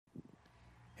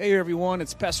Hey everyone,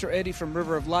 it's Pastor Eddie from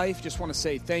River of Life. Just want to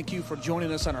say thank you for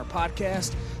joining us on our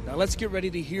podcast. Now let's get ready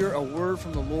to hear a word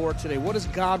from the Lord today. What does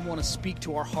God want to speak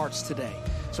to our hearts today?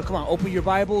 So come on, open your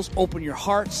Bibles, open your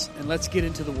hearts, and let's get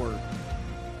into the word.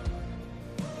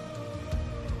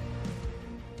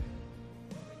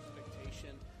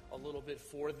 Expectation a little bit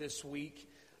for this week.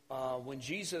 When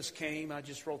Jesus came, I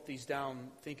just wrote these down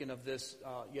thinking of this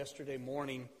yesterday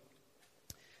morning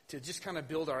to just kind of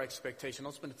build our expectation.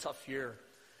 It's been a tough year.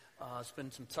 It's been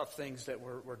some tough things that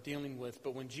we're dealing with.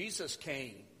 But when Jesus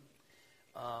came,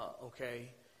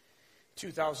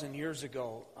 2,000 years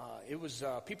ago, it was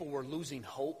people were losing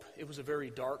hope. It was a very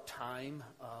dark time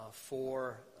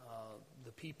for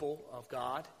the people of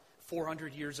God.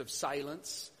 400 years of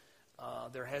silence.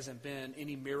 There hasn't been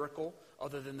any miracle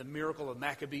other than the miracle of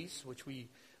Maccabees, which we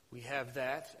have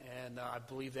that, and I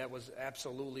believe that was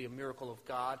absolutely a miracle of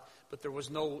God. But there was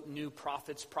no new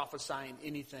prophets prophesying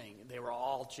anything. They were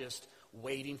all just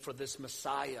waiting for this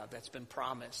Messiah that's been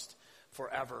promised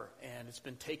forever, and it's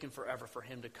been taken forever for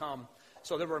him to come.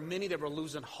 So there were many that were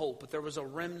losing hope, but there was a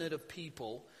remnant of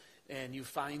people, and you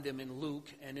find them in Luke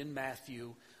and in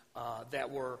Matthew,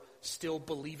 that were still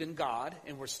believing God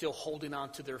and were still holding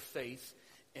on to their faith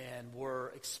and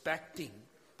were expecting.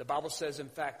 The Bible says, in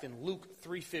fact, in Luke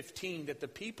 3:15, that the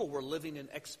people were living in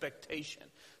expectation.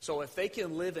 So if they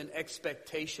can live in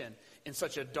expectation in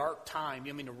such a dark time,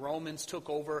 the Romans took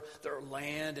over their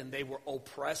land and they were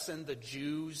oppressing the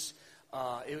Jews.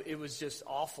 It was just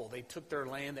awful. They took their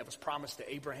land that was promised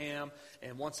to Abraham,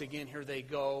 and once again, here they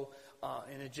go.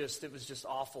 And it was just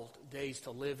awful days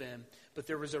to live in. But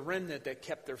there was a remnant that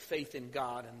kept their faith in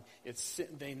God, and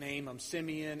they name them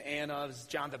Simeon, Anna,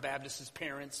 John the Baptist's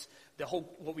parents. The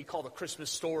whole, what we call the Christmas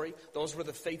story, those were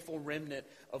the faithful remnant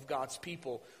of God's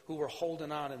people who were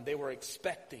holding on, and they were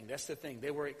expecting. That's the thing. They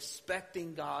were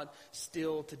expecting God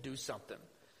still to do something.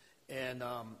 And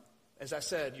as I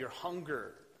said, your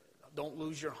hunger, don't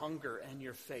lose your hunger and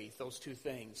your faith, those two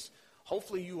things.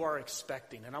 Hopefully you are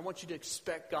expecting, and I want you to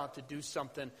expect God to do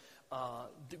something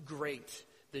great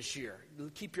this year.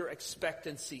 Keep your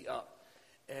expectancy up.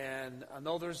 And I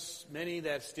know there's many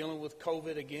that's dealing with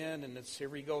COVID again, and it's here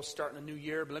we go, starting a new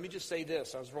year. But let me just say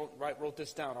this. Wrote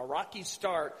this down. A rocky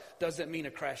start doesn't mean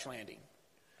a crash landing.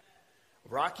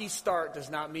 A rocky start does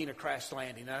not mean a crash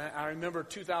landing. I remember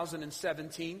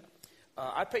 2017.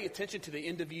 I pay attention to the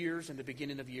end of years and the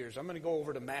beginning of years. I'm going to go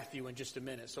over to Matthew in just a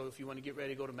minute. So if you want to get ready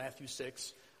to go to Matthew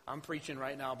 6. I'm preaching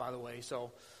right now, by the way.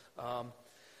 So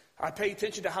I pay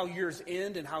attention to how years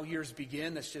end and how years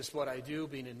begin. That's just what I do,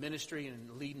 being in ministry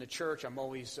and leading the church. I'm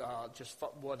always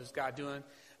what is God doing?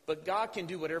 But God can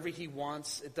do whatever he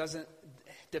wants. It doesn't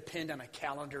depend on a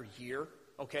calendar year.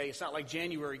 Okay, it's not like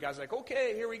January. God's like,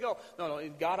 okay, here we go. No,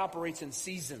 God operates in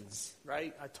seasons,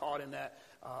 right? I taught in that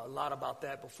a lot about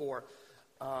that before.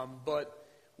 But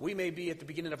we may be at the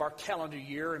beginning of our calendar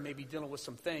year and maybe dealing with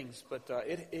some things, but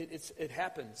it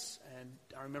happens. And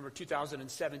I remember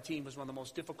 2017 was one of the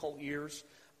most difficult years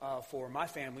for my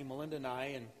family, Melinda and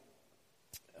I.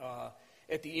 And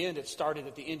at the end, it started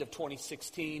at the end of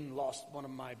 2016. Lost one of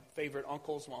my favorite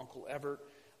uncles, my Uncle Everett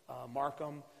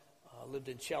Markham. Lived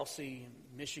in Chelsea,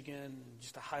 Michigan.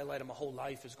 Just to highlight him, my whole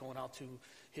life is going out to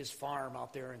his farm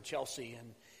out there in Chelsea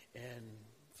and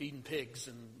feeding pigs,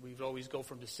 and we'd always go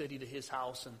from the city to his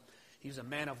house. And he was a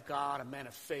man of God, a man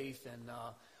of faith, and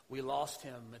we lost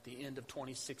him at the end of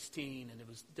 2016, and it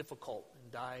was difficult,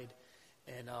 and died.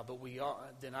 And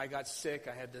then I got sick.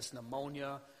 I had this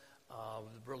pneumonia.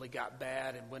 Really got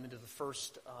bad, and went into the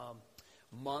first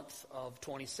month of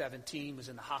 2017. Was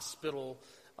in the hospital.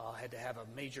 Had to have a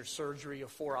major surgery, a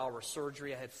 4-hour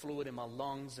surgery. I had fluid in my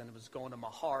lungs, and it was going to my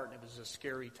heart, and it was a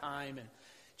scary time. And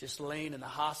just laying in the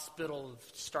hospital,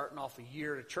 starting off a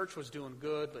year. The church was doing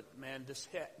good, but man, this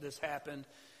happened,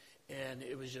 and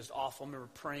it was just awful. I remember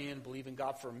praying, believing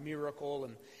God for a miracle,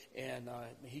 and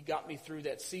he got me through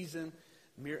that season.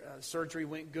 Surgery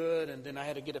went good, and then I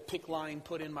had to get a PICC line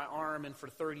put in my arm, and for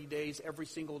 30 days, every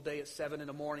single day at 7 in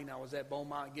the morning, I was at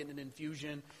Beaumont getting an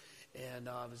infusion. And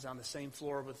I was on the same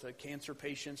floor with the cancer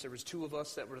patients. There was 2 of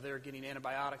us that were there getting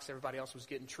antibiotics. Everybody else was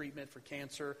getting treatment for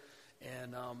cancer.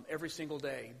 And every single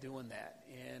day doing that.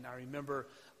 And I remember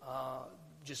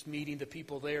just meeting the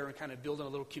people there and kind of building a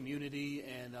little community.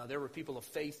 And there were people of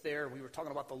faith there. We were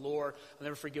talking about the Lord. I'll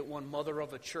never forget one mother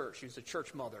of a church. She was a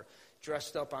church mother,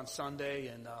 dressed up on Sunday.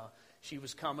 And she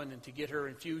was coming and to get her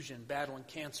infusion, battling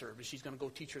cancer. But she's going to go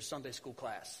teach her Sunday school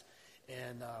class.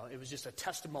 And it was just a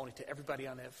testimony to everybody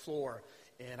on that floor.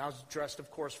 And I was dressed, of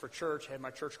course, for church, had my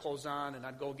church clothes on, and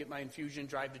I'd go get my infusion,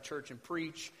 drive to church and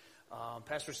preach.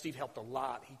 Pastor Steve helped a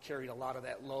lot. He carried a lot of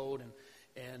that load.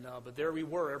 But there we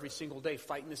were every single day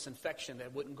fighting this infection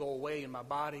that wouldn't go away in my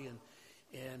body.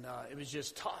 And it was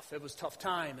just tough. It was a tough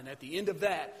time. And at the end of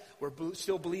that, we're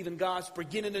still believing God's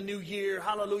beginning a new year.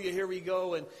 Hallelujah, here we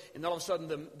go. And all of a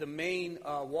sudden, the main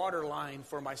water line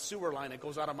for my sewer line that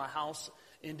goes out of my house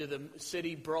into the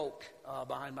city broke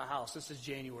behind my house. This is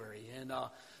January. And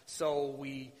so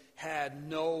we had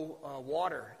no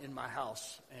water in my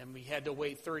house. And we had to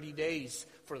wait 30 days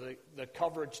for the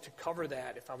coverage to cover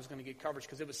that if I was going to get coverage,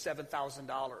 because it was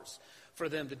 $7,000 for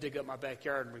them to dig up my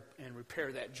backyard and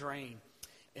repair that drain.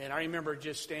 And I remember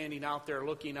just standing out there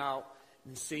looking out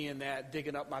and seeing that,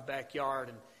 digging up my backyard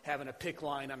and having a pick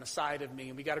line on the side of me.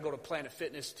 And we got to go to Planet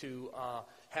Fitness to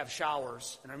have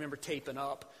showers. And I remember taping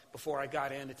up before I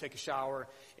got in to take a shower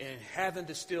and having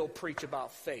to still preach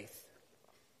about faith.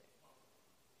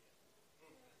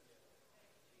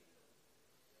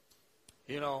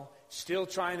 You know, still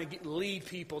trying to lead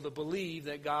people to believe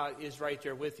that God is right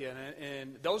there with you.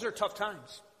 And those are tough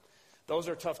times. Those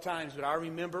are tough times. But I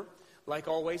remember, like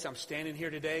always, I'm standing here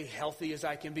today, healthy as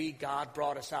I can be. God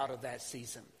brought us out of that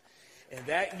season. And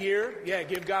that year,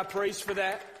 give God praise for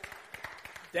that.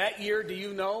 That year, do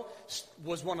you know,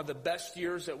 was one of the best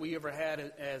years that we ever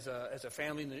had as a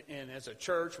family and as a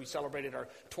church. We celebrated our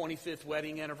 25th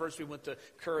wedding anniversary. We went to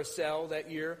Curacao that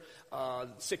year.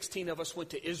 16 of us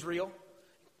went to Israel.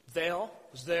 Vale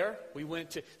was there. We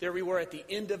were at the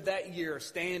end of that year,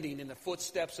 standing in the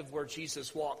footsteps of where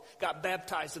Jesus walked. Got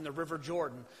baptized in the River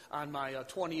Jordan on my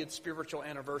 20th spiritual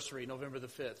anniversary, November the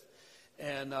 5th.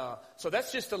 And so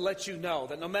that's just to let you know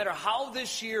that no matter how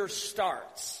this year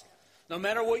starts, no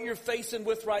matter what you're facing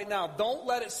with right now, don't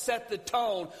let it set the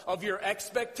tone of your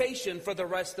expectation for the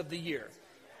rest of the year.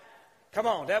 Come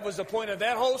on, that was the point of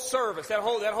that whole service, that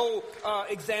whole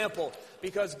example,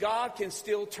 because God can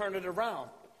still turn it around.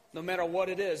 No matter what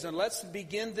it is. And let's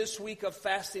begin this week of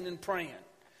fasting and praying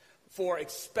for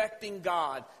expecting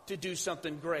God to do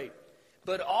something great.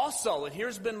 But also, and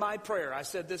here's been my prayer. I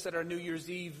said this at our New Year's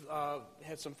Eve.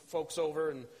 Had some folks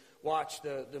over and watched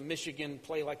the Michigan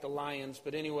play like the Lions.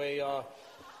 But anyway,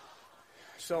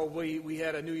 so we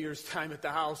had a New Year's time at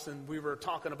the house, and we were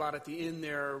talking about at the end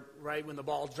there, right when the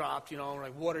ball dropped,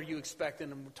 like, what are you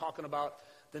expecting? And we're talking about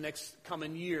the next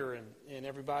coming year, and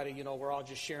everybody, we're all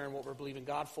just sharing what we're believing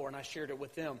God for, and I shared it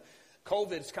with them.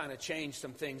 COVID's kind of changed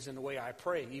some things in the way I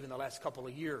pray, even the last couple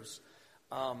of years.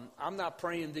 I'm not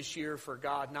praying this year for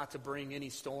God not to bring any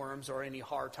storms or any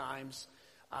hard times.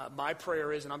 My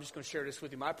prayer is, and I'm just going to share this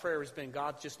with you, my prayer has been,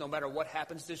 God, just no matter what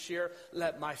happens this year,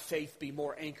 let my faith be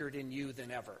more anchored in you than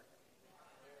ever.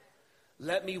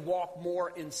 Let me walk more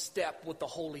in step with the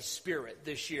Holy Spirit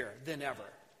this year than ever.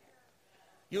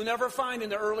 You'll never find in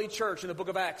the early church, in the book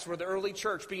of Acts, where the early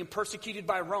church being persecuted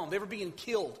by Rome, they were being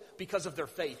killed because of their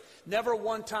faith. Never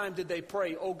one time did they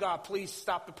pray, oh God, please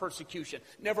stop the persecution.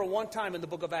 Never one time in the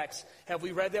book of Acts have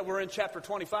we read that. We're in chapter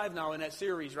 25 now in that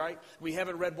series, right? We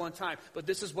haven't read one time, but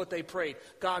this is what they prayed.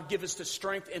 God, give us the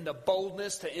strength and the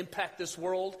boldness to impact this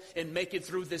world and make it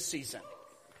through this season.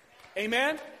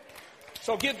 Amen?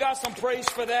 So give God some praise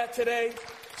for that today.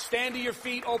 Stand to your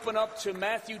feet, open up to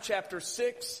Matthew chapter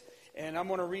 6. And I'm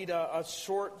going to read a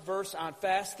short verse on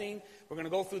fasting. We're going to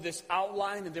go through this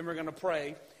outline, and then we're going to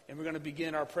pray. And we're going to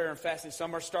begin our prayer and fasting.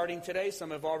 Some are starting today.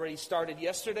 Some have already started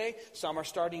yesterday. Some are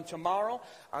starting tomorrow.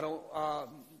 I don't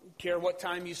care what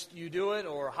time you do it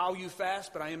or how you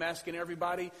fast, but I am asking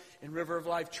everybody in River of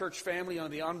Life Church family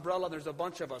under the umbrella, there's a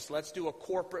bunch of us. Let's do a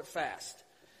corporate fast,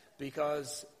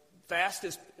 because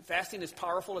fasting is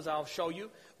powerful, as I'll show you,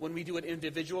 when we do it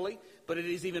individually, but it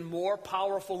is even more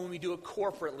powerful when we do it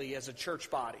corporately as a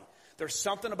church body. There's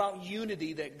something about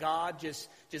unity that God just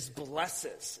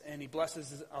blesses, and He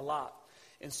blesses a lot.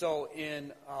 And so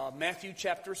in Matthew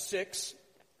chapter 6,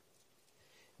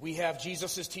 we have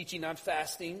Jesus' teaching on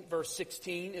fasting. Verse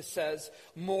 16, it says,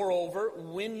 moreover,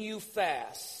 when you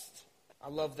fast, I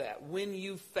love that, when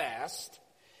you fast,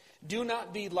 do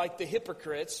not be like the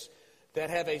hypocrites that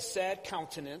have a sad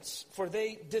countenance, for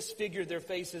they disfigure their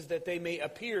faces that they may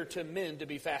appear to men to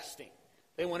be fasting.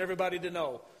 They want everybody to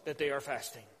know that they are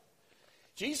fasting.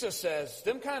 Jesus says,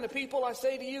 them kind of people, I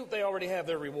say to you, they already have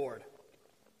their reward.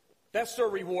 That's their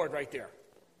reward right there.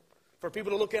 For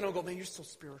people to look at them and go, man, you're so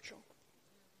spiritual.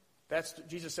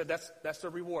 Jesus said that's their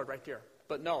reward right there.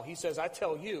 But no, He says, I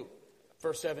tell you,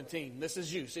 verse 17, this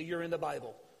is you. See, you're in the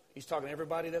Bible. He's talking to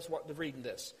everybody that's reading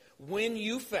this. When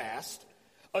you fast,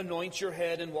 anoint your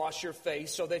head and wash your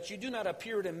face, so that you do not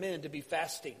appear to men to be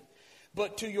fasting,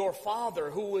 but to your Father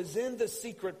who is in the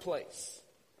secret place.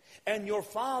 And your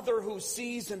Father who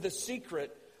sees in the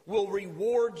secret will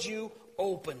reward you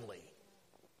openly.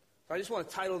 I just want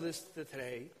to title this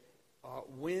today,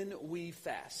 when we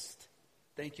fast.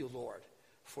 Thank you, Lord,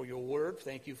 for your word.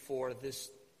 Thank you for this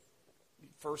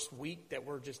first week that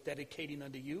we're just dedicating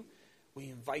unto you. We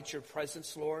invite your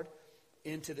presence, Lord,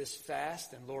 into this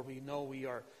fast. And, Lord, we know we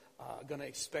are going to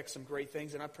expect some great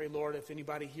things. And I pray, Lord, if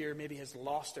anybody here maybe has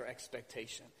lost their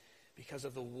expectation because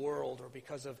of the world or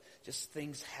because of just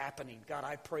things happening, God,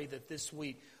 I pray that this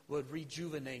week would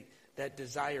rejuvenate that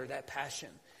desire, that passion,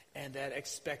 and that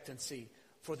expectancy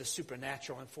for the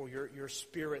supernatural and for your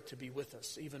spirit to be with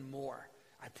us even more.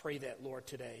 I pray that, Lord,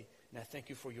 today. And I thank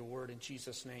you for your word in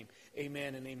Jesus' name.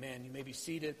 Amen and amen. You may be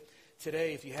seated.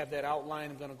 Today, if you have that outline,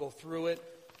 I'm going to go through it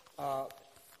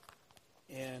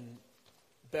and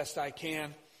best I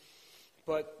can.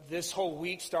 But this whole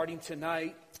week, starting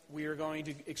tonight, we are going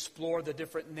to explore the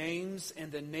different names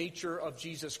and the nature of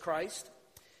Jesus Christ,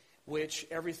 which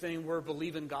everything we're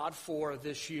believing God for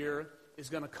this year is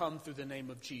going to come through the name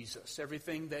of Jesus.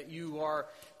 Everything that you are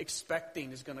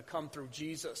expecting is going to come through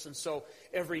Jesus. And so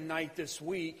every night this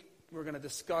week, we're going to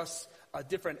discuss a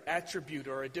different attribute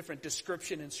or a different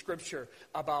description in Scripture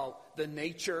about the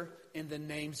nature and the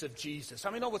names of Jesus. How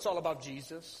many know what's all about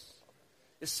Jesus?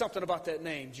 It's something about that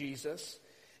name, Jesus.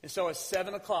 And so at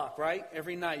 7 o'clock, right,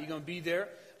 every night, you're going to be there.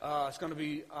 It's going to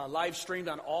be live streamed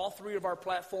on all three of our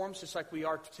platforms, just like we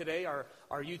are today, our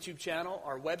YouTube channel,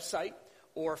 our website,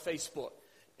 or Facebook.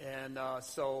 And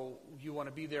so you want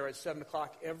to be there at 7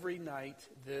 o'clock every night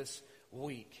this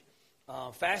week.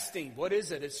 Fasting, what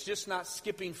is it? It's just not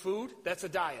skipping food. That's a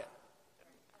diet.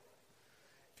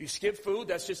 If you skip food,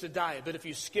 that's just a diet. But if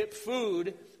you skip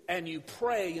food and you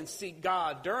pray and seek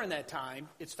God during that time,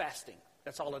 it's fasting.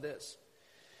 That's all it is.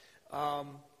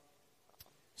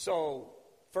 So,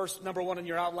 first, number one in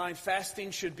your outline,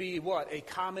 fasting should be what? A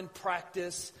common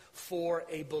practice for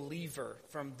a believer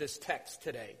from this text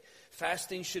today.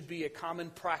 Fasting should be a common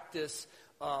practice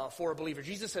for a believer.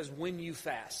 Jesus says, when you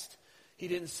fast. He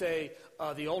didn't say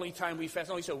the only time we fast.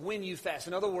 No, he said when you fast.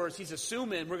 In other words, he's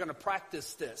assuming we're going to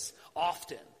practice this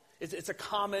often. It's a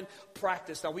common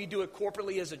practice. Now, we do it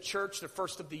corporately as a church the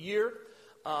first of the year,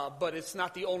 but it's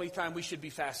not the only time we should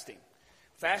be fasting.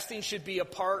 Fasting should be a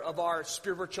part of our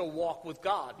spiritual walk with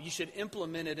God. You should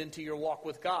implement it into your walk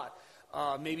with God.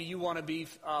 Maybe you want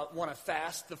to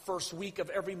fast the first week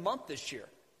of every month this year.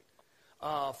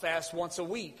 Fast once a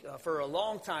week. For a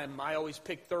long time, I always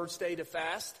pick Thursday to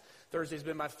fast. Thursday's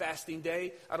been my fasting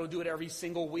day. I don't do it every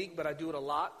single week, but I do it a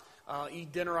lot.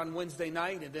 Eat dinner on Wednesday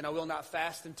night, and then I will not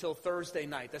fast until Thursday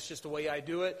night. That's just the way I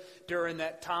do it. During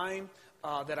that time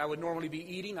that I would normally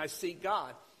be eating, I seek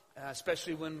God,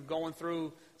 especially when going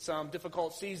through some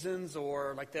difficult seasons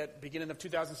or like that beginning of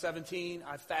 2017.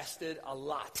 I fasted a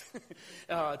lot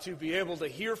to be able to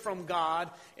hear from God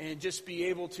and just be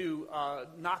able to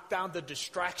knock down the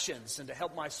distractions and to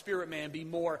help my spirit man be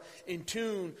more in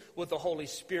tune with the Holy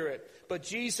Spirit. But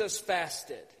Jesus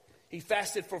fasted. He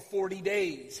fasted for 40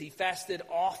 days. He fasted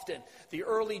often. The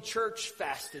early church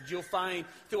fasted. You'll find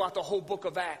throughout the whole book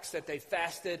of Acts that they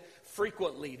fasted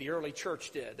frequently. The early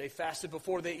church did. They fasted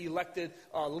before they elected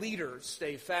leaders.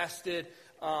 They fasted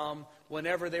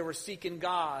whenever they were seeking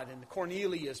God. And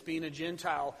Cornelius, being a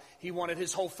Gentile, he wanted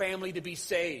his whole family to be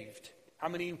saved. How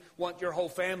many want your whole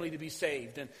family to be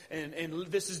saved? And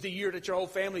this is the year that your whole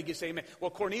family gets saved.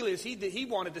 Well, Cornelius, he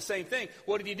wanted the same thing.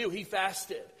 What did he do? He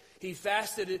fasted. He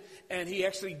fasted and he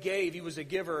actually gave. He was a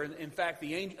giver. And in fact,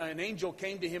 an angel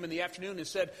came to him in the afternoon and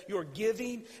said, your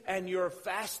giving and your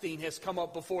fasting has come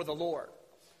up before the Lord.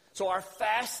 So our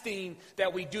fasting,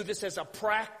 that we do this as a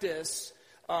practice,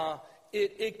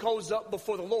 it goes up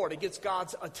before the Lord. It gets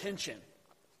God's attention.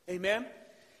 Amen?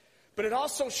 But it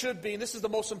also should be, and this is the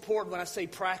most important when I say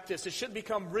practice, it should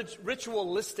become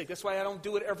ritualistic. That's why I don't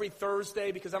do it every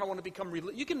Thursday, because I don't want to become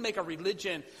you can make a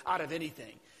religion out of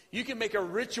anything. You can make a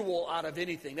ritual out of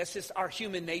anything. That's just our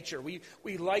human nature. We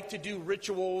like to do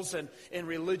rituals and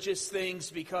religious things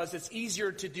because it's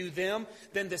easier to do them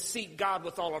than to seek God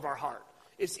with all of our heart.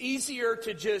 It's easier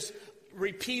to just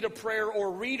repeat a prayer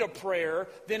or read a prayer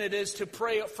than it is to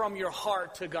pray from your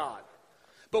heart to God.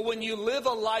 But when you live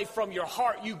a life from your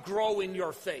heart, you grow in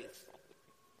your faith.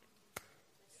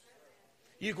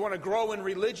 You want to grow in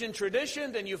religion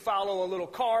tradition, then you follow a little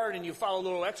card and you follow a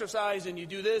little exercise and you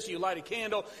do this, you light a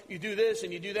candle, you do this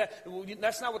and you do that.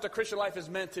 That's not what the Christian life is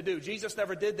meant to do. Jesus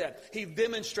never did that. He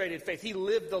demonstrated faith. He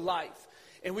lived the life.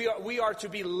 And we are to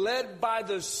be led by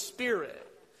the Spirit.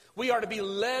 We are to be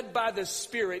led by the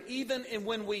Spirit even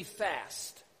when we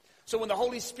fast. So when the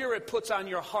Holy Spirit puts on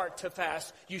your heart to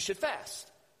fast, you should fast.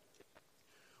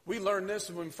 We learned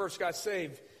this when we first got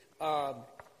saved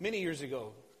many years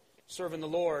ago. serving the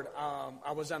Lord.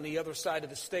 I was on the other side of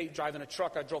the state driving a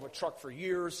truck. I drove a truck for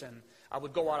years, and I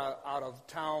would go out of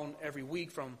town every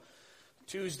week from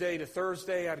Tuesday to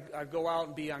Thursday. I'd go out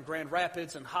and be on Grand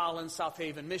Rapids and Holland, South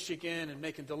Haven, Michigan, and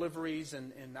making deliveries,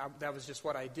 and that was just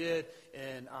what I did.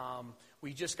 And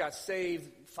we just got saved,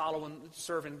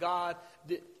 serving God.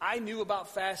 I knew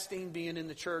about fasting, being in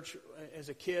the church as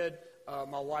a kid.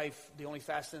 My wife, the only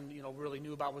fasting, really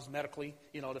knew about was medically,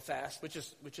 to fast, which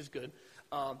is good.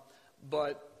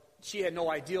 But she had no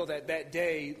idea that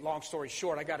day, long story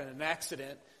short, I got in an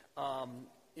accident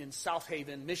in South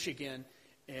Haven, Michigan,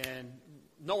 and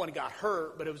no one got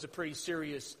hurt, but it was a pretty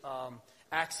serious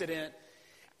accident.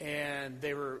 And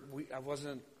I was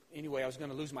going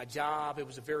to lose my job. It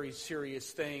was a very serious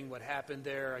thing, what happened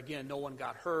there. Again, no one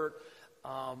got hurt.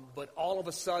 But all of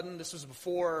a sudden, this was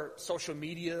before social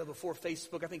media, before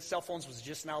Facebook. I think cell phones was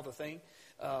just now the thing,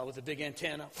 with the big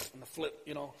antenna and the flip,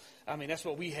 that's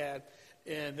what we had.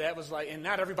 And that was and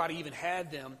not everybody even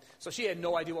had them. So she had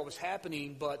no idea what was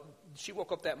happening, but she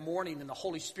woke up that morning and the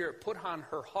Holy Spirit put on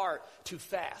her heart to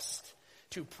fast,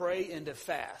 to pray and to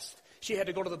fast. She had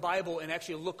to go to the Bible and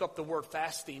actually look up the word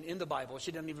fasting in the Bible.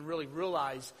 She didn't even really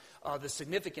realize the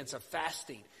significance of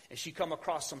fasting. And she come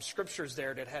across some scriptures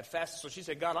there that had fasting. So she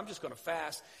said, God, I'm just going to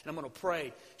fast and I'm going to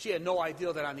pray. She had no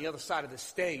idea that on the other side of the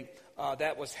state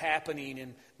that was happening.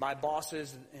 And my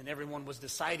bosses and everyone was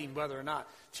deciding whether or not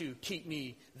to keep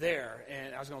me there.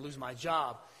 And I was going to lose my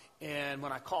job. And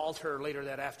when I called her later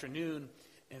that afternoon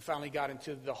and finally got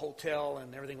into the hotel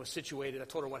and everything was situated, I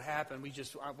told her what happened. We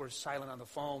were silent on the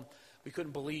phone. We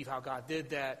couldn't believe how God did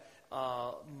that.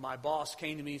 My boss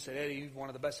came to me and said, Eddie, you're one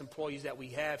of the best employees that we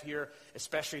have here,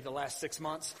 especially the last 6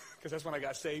 months, because that's when I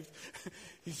got saved.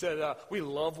 He said, we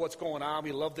love what's going on.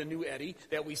 We love the new Eddie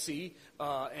that we see.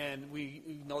 And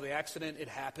we know the accident, it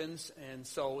happens. And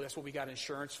so that's what we got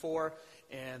insurance for.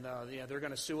 And they're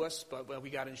going to sue us, but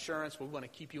we got insurance. We want to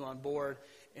keep you on board.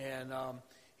 And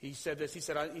he said this. He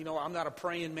said, I'm not a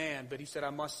praying man, but he said,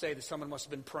 I must say that someone must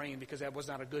have been praying because that was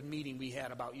not a good meeting we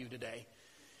had about you today.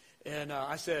 And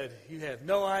I said, you have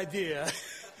no idea.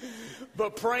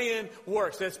 But praying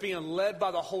works. That's being led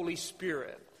by the Holy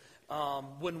Spirit.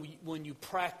 When you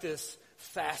practice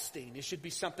fasting, it should be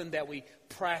something that we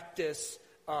practice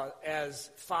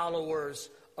as followers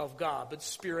of God, but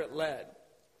Spirit-led.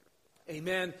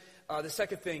 Amen. The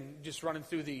second thing, just running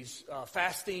through these,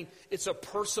 fasting, it's a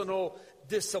personal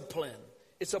discipline.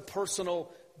 It's a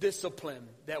personal discipline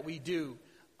that we do.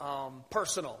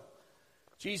 Personal.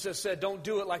 Jesus said, don't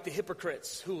do it like the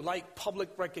hypocrites who like public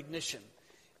recognition.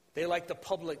 They like the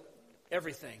public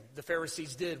everything. The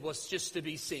Pharisees did was just to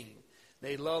be seen.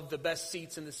 They loved the best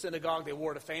seats in the synagogue. They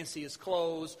wore the fanciest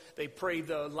clothes. They prayed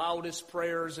the loudest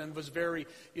prayers and was very,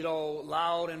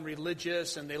 loud and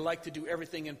religious. And they liked to do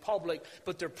everything in public.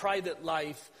 But their private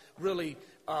life really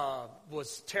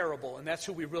was terrible. And that's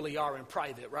who we really are in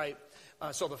private, right?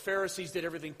 So the Pharisees did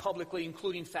everything publicly,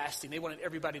 including fasting. They wanted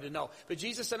everybody to know. But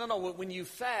Jesus said, no, when you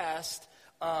fast,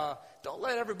 don't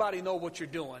let everybody know what you're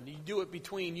doing. You do it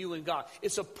between you and God.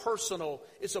 It's a personal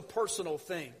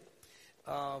thing.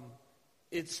 Let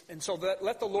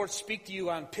the Lord speak to you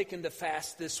on picking to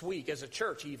fast this week as a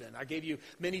church even. I gave you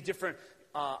many different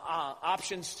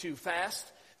options to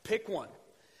fast. Pick one.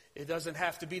 It doesn't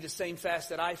have to be the same fast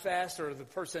that I fast or the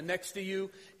person next to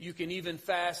you. You can even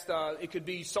fast. It could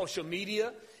be social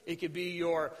media. It could be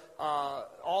your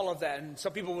all of that. And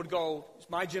some people would go,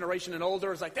 my generation and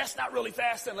older is like, that's not really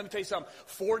fasting. Let me tell you something.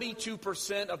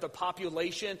 42% of the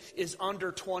population is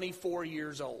under 24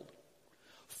 years old.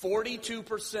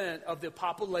 42% of the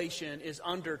population is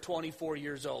under 24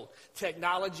 years old.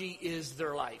 Technology is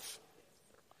their life.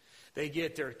 They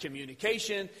get their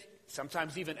communication,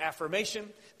 sometimes even affirmation.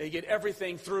 They get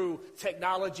everything through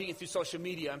technology and through social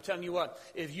media. I'm telling you what,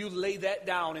 if you lay that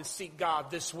down and seek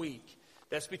God this week,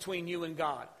 that's between you and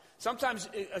God. Sometimes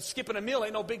skipping a meal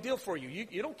ain't no big deal for you.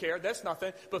 You don't care. That's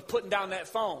nothing. But putting down that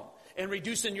phone and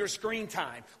reducing your screen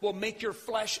time will make your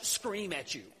flesh scream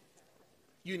at you.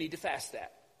 You need to fast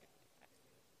that.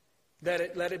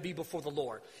 Let it be before the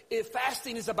Lord. If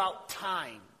fasting is about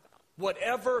time,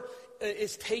 whatever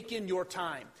is taking your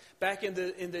time. Back in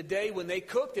the day when they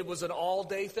cooked, it was an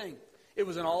all-day thing. It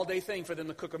was an all-day thing for them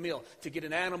to cook a meal, to get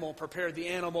an animal, prepare the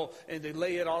animal, and they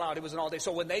lay it all out. It was an all-day.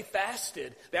 So when they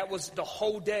fasted, that was the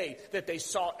whole day that they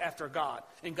sought after God.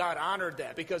 And God honored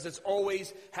that because it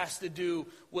always has to do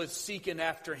with seeking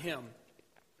after Him.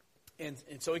 And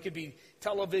so it could be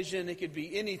television, it could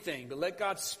be anything. But let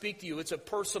God speak to you. It's a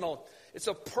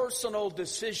personal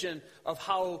decision of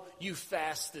how you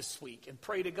fast this week. And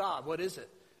pray to God. What is it?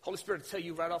 Holy Spirit will tell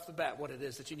you right off the bat what it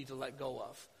is that you need to let go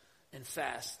of and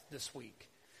fast this week.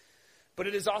 But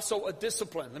it is also a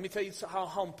discipline. Let me tell you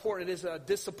how important it is.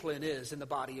 Discipline is in the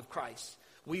body of Christ.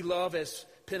 We love, as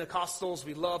Pentecostals,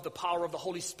 we love the power of the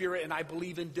Holy Spirit, and I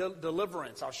believe in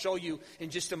deliverance. I'll show you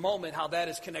in just a moment how that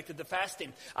is connected to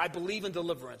fasting. I believe in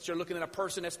deliverance. You're looking at a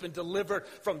person that's been delivered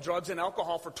from drugs and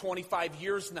alcohol for 25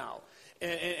 years now,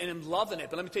 and I'm loving it.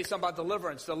 But let me tell you something about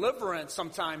deliverance. Deliverance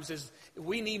sometimes is,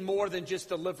 we need more than just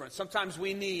deliverance. Sometimes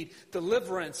we need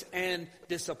deliverance and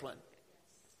discipline.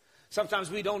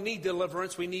 Sometimes we don't need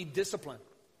deliverance, we need discipline.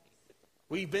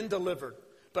 We've been delivered,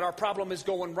 but our problem is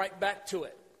going right back to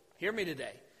it. Hear me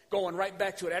today. Going right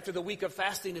back to it after the week of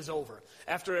fasting is over.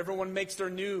 After everyone makes their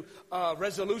new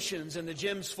resolutions and the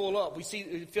gyms fill up. We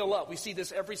see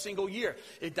this every single year.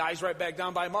 It dies right back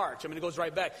down by March. It goes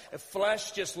right back. The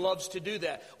flesh just loves to do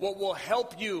that. What will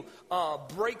help you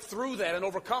break through that and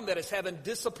overcome that is having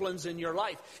disciplines in your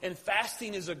life. And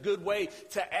fasting is a good way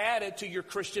to add it to your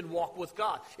Christian walk with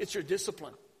God. It's your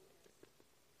discipline.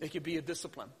 It could be a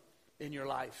discipline in your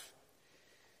life.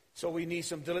 So we need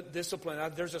some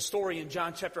discipline. There's a story in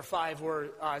John chapter 5 where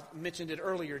I mentioned it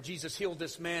earlier. Jesus healed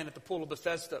this man at the pool of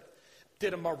Bethesda.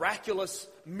 Did a miraculous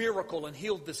miracle and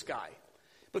healed this guy.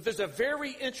 But there's a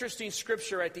very interesting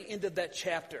scripture at the end of that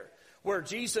chapter where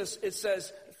Jesus, it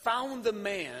says, found the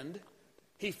man.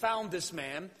 He found this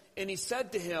man and he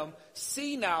said to him,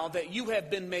 "See now that you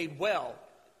have been made well.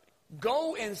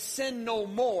 Go and sin no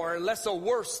more, lest a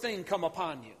worse thing come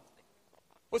upon you."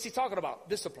 What's he talking about?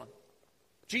 Discipline.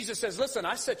 Jesus says, listen,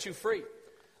 I set you free.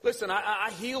 Listen,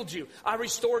 I healed you. I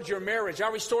restored your marriage. I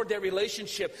restored that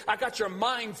relationship. I got your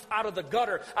mind out of the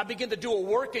gutter. I begin to do a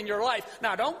work in your life.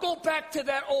 Now, don't go back to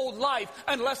that old life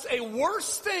unless a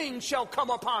worse thing shall come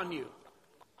upon you.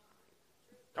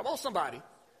 Come on, somebody.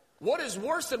 What is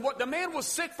worse than what? The man was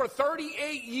sick for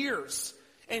 38 years.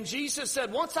 And Jesus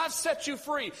said, once I've set you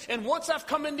free, and once I've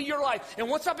come into your life, and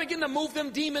once I begin to move them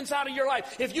demons out of your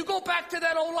life, if you go back to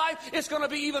that old life, it's going to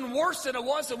be even worse than it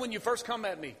was when you first come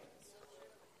at me.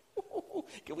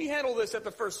 Can we handle this at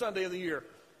the first Sunday of the year?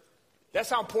 That's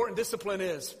how important discipline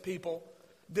is, people.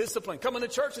 Discipline. Coming to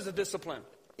church is a discipline,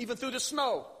 even through the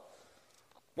snow.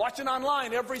 Watching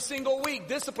online every single week,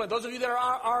 discipline. Those of you that are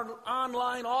our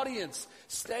online audience,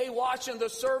 stay watching the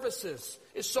services.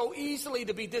 It's so easily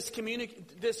to be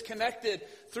disconnected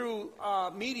through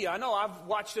media. I know I've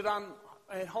watched it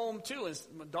at home too. It's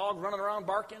my dog running around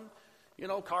barking,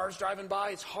 cars driving by.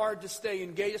 It's hard to stay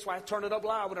engaged. That's why I turn it up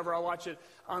loud whenever I watch it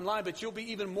online. But you'll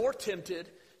be even more tempted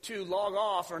to log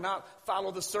off or not follow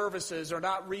the services or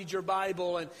not read your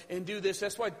Bible and do this.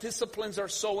 That's why disciplines are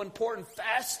so important.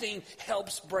 Fasting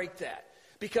helps break that,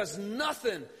 because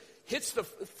nothing hits the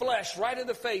flesh right in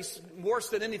the face worse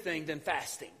than anything than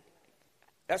fasting.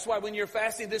 That's why when you're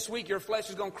fasting this week, your flesh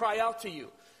is going to cry out to you.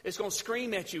 It's going to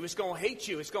scream at you. It's going to hate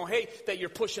you. It's going to hate that you're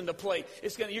pushing the plate.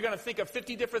 You're going to think of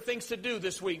 50 different things to do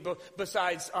this week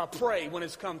besides pray when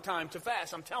it's come time to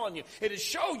fast. I'm telling you, it'll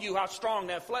show you how strong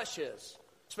that flesh is.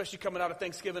 Especially coming out of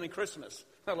Thanksgiving and Christmas.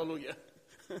 Hallelujah.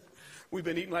 We've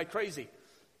been eating like crazy.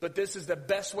 But this is the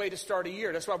best way to start a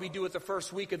year. That's why we do it the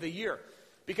first week of the year.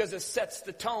 Because it sets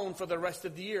the tone for the rest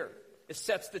of the year. It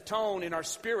sets the tone in our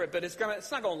spirit. But it's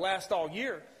not going to last all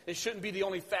year. It shouldn't be the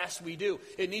only fast we do.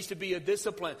 It needs to be a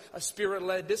discipline, a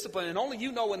spirit-led discipline. And only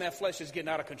you know when that flesh is getting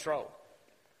out of control.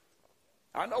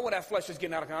 I know when that flesh is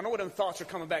getting out of control. I know when them thoughts are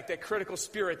coming back, that critical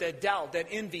spirit, that doubt, that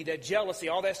envy, that jealousy,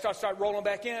 all that stuff start rolling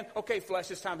back in. Okay, flesh,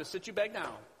 it's time to sit you back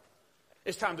down.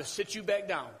 It's time to sit you back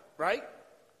down, right?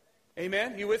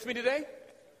 Amen? You with me today?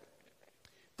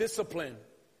 Discipline,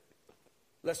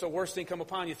 lest the worst thing come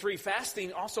upon you. 3,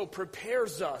 fasting also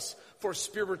prepares us for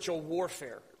spiritual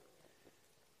warfare.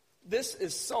 This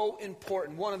is so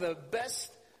important. One of the best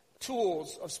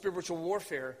tools of spiritual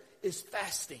warfare is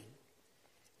fasting.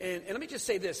 And let me just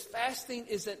say this, fasting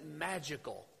isn't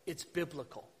magical, it's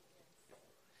biblical.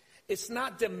 It's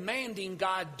not demanding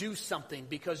God do something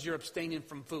because you're abstaining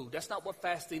from food. That's not what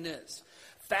fasting is.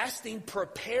 Fasting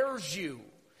prepares you.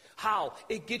 How?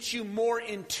 It gets you more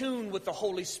in tune with the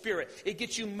Holy Spirit. It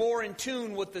gets you more in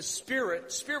tune with the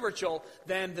spiritual,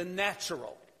 than the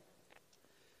natural.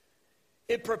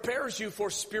 It prepares you for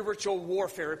spiritual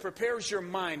warfare. It prepares your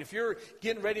mind. If you're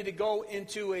getting ready to go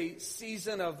into a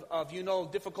season of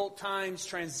difficult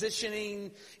times, you're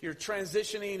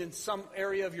transitioning in some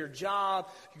area of your job,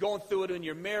 you're going through it in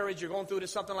your marriage, you're going through it in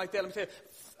something like that, let me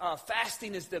tell you,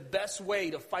 fasting is the best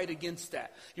way to fight against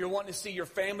that. You're wanting to see your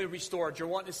family restored. You're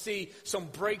wanting to see some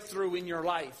breakthrough in your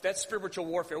life. That's spiritual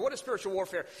warfare. What is spiritual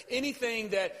warfare?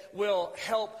 Anything that will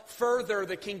help further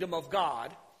the kingdom of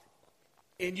God.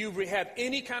 And you have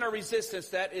any kind of resistance,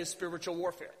 that is spiritual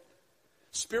warfare.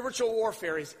 Spiritual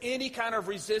warfare is any kind of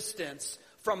resistance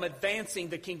from advancing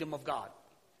the kingdom of God.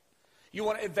 You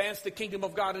want to advance the kingdom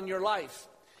of God in your life.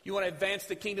 You want to advance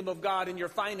the kingdom of God in your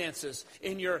finances,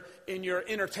 in your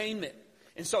entertainment.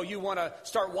 And so you want to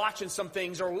start watching some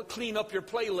things or clean up your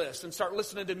playlist and start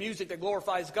listening to music that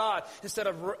glorifies God instead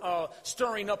of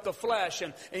stirring up the flesh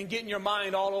and getting your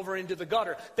mind all over into the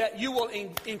gutter. That you will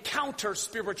encounter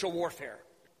spiritual warfare.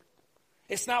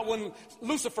 It's not when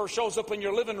Lucifer shows up in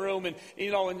your living room and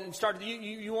you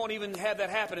won't even have that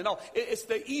happen. No, it's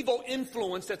the evil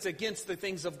influence that's against the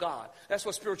things of God. That's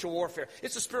what spiritual warfare.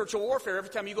 It's a spiritual warfare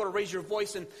every time you go to raise your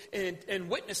voice and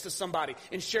witness to somebody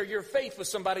and share your faith with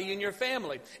somebody in your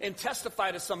family and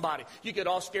testify to somebody. You get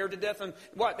all scared to death and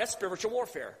what? That's spiritual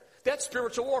warfare. That's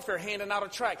spiritual warfare, handing out a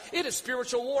tract. It is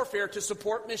spiritual warfare to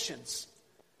support missions.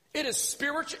 It is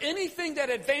spiritual. Anything that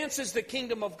advances the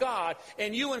kingdom of God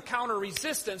and you encounter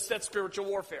resistance, that's spiritual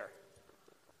warfare.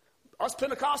 Us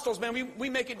Pentecostals, man, we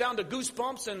make it down to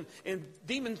goosebumps and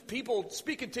demon people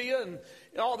speaking to you and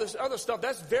all this other stuff.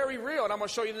 That's very real. And I'm going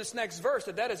to show you in this next verse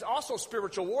that is also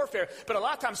spiritual warfare. But a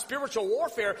lot of times spiritual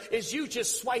warfare is you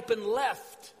just swiping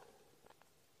left.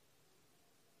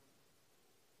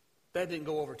 That didn't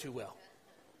go over too well.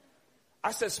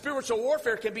 I said spiritual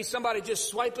warfare can be somebody just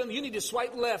swiping. You need to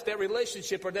swipe left, that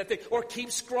relationship or that thing, or keep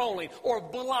scrolling, or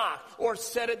block, or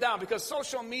set it down. Because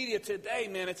social media today,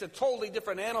 man, it's a totally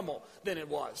different animal than it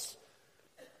was.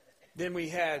 Then we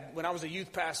had, when I was a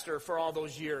youth pastor for all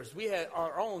those years, we had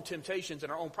our own temptations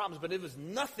and our own problems, but it was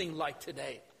nothing like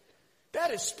today.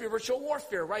 That is spiritual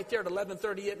warfare right there at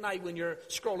 11:30 at night when you're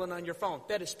scrolling on your phone.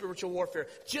 That is spiritual warfare.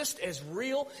 Just as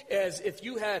real as if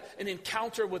you had an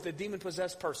encounter with a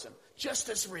demon-possessed person. Just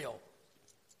as real.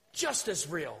 Just as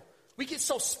real. We get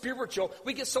so spiritual.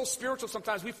 We get so spiritual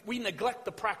sometimes we neglect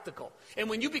the practical. And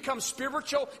when you become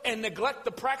spiritual and neglect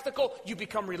the practical, you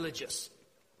become religious.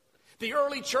 The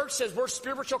early church says we're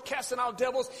spiritual, casting out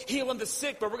devils, healing the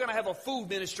sick, but we're going to have a food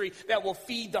ministry that will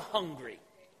feed the hungry.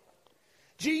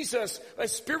 Jesus,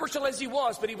 as spiritual as he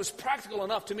was, but he was practical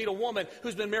enough to meet a woman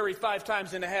who's been married 5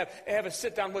 times and to have a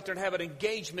sit down with her and have an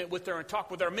engagement with her and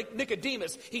talk with her.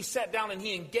 Nicodemus, he sat down and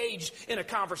he engaged in a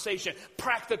conversation.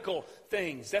 Practical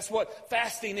things. That's what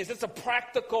fasting is. It's a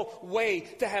practical way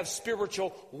to have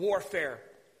spiritual warfare.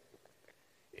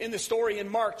 In the story in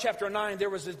Mark chapter 9, there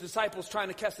was the disciples trying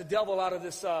to cast the devil out of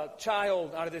this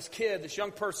child, out of this kid, this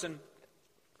young person.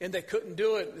 And they couldn't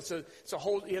do it. It's a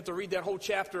whole. You have to read that whole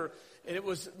chapter. And it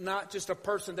was not just a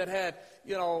person that had,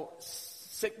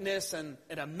 sickness and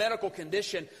a medical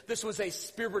condition. This was a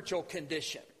spiritual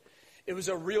condition. It was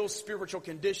a real spiritual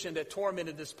condition that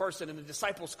tormented this person. And the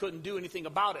disciples couldn't do anything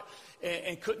about it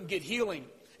and couldn't get healing.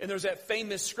 And there's that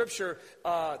famous scripture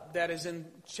that is in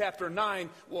chapter 9.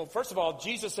 Well, first of all,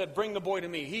 Jesus said, bring the boy to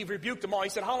me. He rebuked them all. He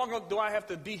said, how long do I have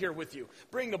to be here with you?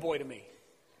 Bring the boy to me.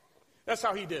 That's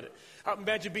how he did it.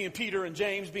 Imagine being Peter and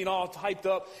James being all hyped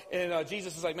up. And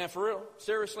Jesus is like, man, for real?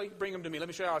 Seriously? Bring him to me. Let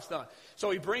me show you how it's done. So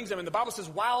he brings him. And the Bible says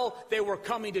while they were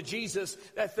coming to Jesus,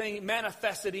 that thing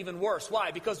manifested even worse.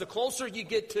 Why? Because the closer you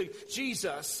get to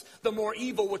Jesus, the more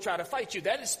evil will try to fight you.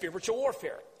 That is spiritual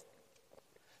warfare.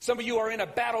 Some of you are in a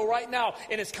battle right now,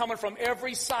 and it's coming from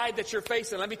every side that you're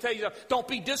facing. Let me tell you, don't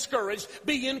be discouraged.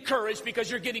 Be encouraged because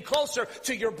you're getting closer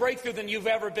to your breakthrough than you've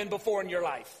ever been before in your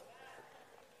life.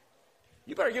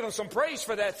 You better give them some praise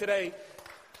for that today.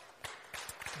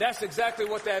 That's exactly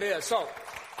what that is. So,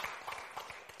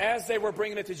 as they were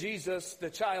bringing it to Jesus, the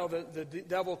child, the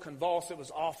devil convulsed. It was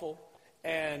awful.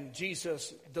 And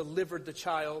Jesus delivered the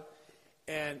child.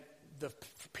 And the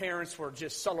parents were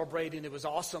just celebrating. It was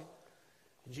awesome.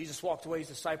 And Jesus walked away. His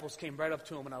disciples came right up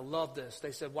to him. And I love this.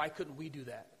 They said, why couldn't we do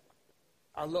that?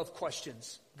 I love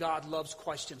questions. God loves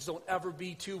questions. Don't ever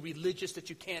be too religious that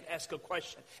you can't ask a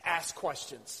question. Ask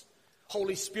questions.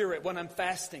 Holy Spirit, when I'm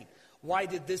fasting, why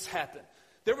did this happen?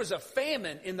 There was a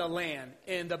famine in the land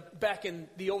back in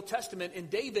the Old Testament, and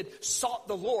David sought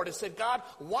the Lord and said, God,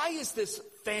 why is this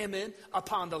famine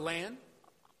upon the land?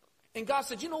 And God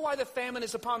said, you know why the famine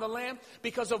is upon the land?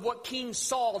 Because of what King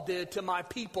Saul did to my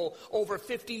people over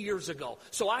 50 years ago.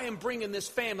 So I am bringing this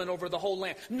famine over the whole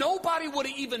land. Nobody would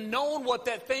have even known what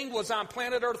that thing was on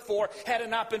planet Earth for had it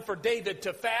not been for David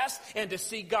to fast and to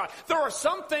seek God. There are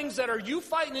some things that are you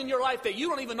fighting in your life that you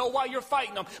don't even know why you're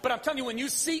fighting them. But I'm telling you, when you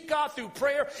seek God through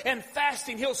prayer and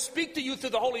fasting, He'll speak to you through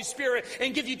the Holy Spirit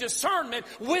and give you discernment,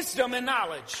 wisdom, and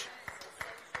knowledge.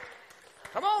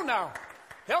 Come on now.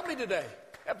 Help me today.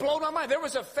 That blew my mind. There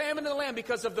was a famine in the land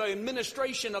because of the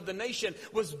administration of the nation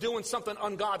was doing something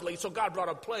ungodly. So God brought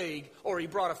a plague, or He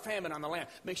brought a famine on the land.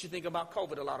 Makes you think about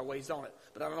COVID a lot of ways, don't it?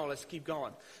 But I don't know. Let's keep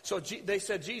going. So they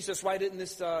said, Jesus, why didn't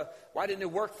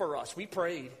it work for us? We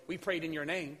prayed in your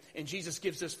name. And Jesus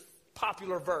gives this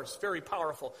popular verse, very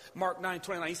powerful. Mark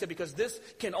 9:29. He said, because this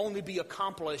can only be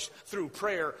accomplished through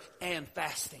prayer and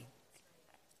fasting.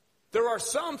 There are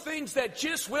some things that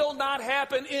just will not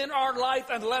happen in our life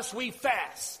unless we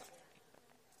fast.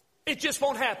 It just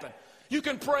won't happen. You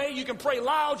can pray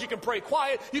loud, you can pray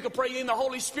quiet, you can pray in the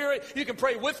Holy Spirit, you can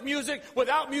pray with music, with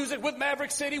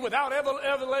Maverick City, without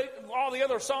all the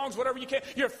other songs, whatever you can.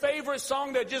 Your favorite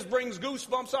song that just brings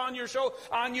goosebumps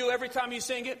on you every time you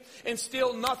sing it, and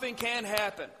still nothing can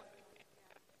happen.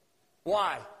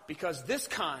 Why? Because this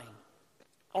kind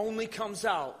only comes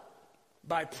out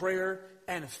by prayer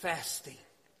and fasting.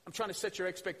 I'm trying to set your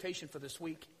expectation for this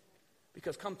week,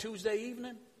 because come Tuesday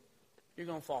evening, you're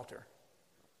going to falter.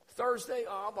 Thursday,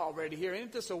 I'm already here.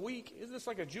 Ain't this a week? Isn't this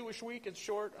like a Jewish week? It's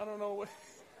short. I don't know.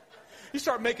 You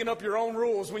start making up your own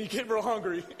rules when you get real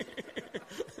hungry.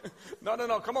 No.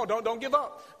 Come on. Don't give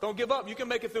up. Don't give up. You can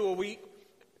make it through a week.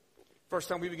 First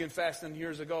time we began fasting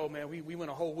years ago, man, we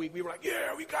went a whole week. We were like,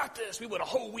 yeah, we got this. We went a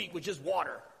whole week with just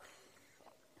water.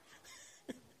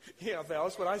 Yeah,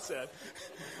 that's what I said.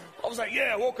 I was like,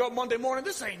 yeah, I woke up Monday morning.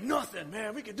 This ain't nothing,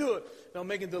 man. We can do it. I'm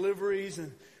making deliveries,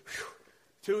 and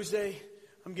Tuesday,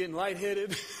 I'm getting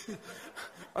lightheaded,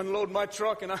 unloading my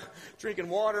truck, and I'm drinking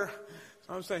water.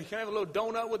 So I'm saying, can I have a little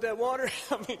donut with that water?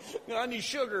 I need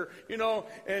sugar,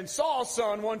 And Saul's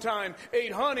son one time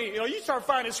ate honey. You start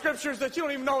finding scriptures that you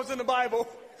don't even know is in the Bible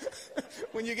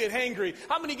when you get hangry.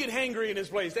 How many get hangry in this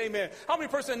place? Amen. How many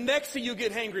person next to you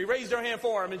get hangry? Raise their hand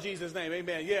for them in Jesus' name.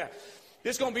 Amen. Yeah.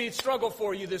 This is going to be a struggle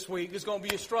for you this week. This is going to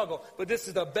be a struggle. But this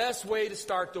is the best way to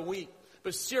start the week.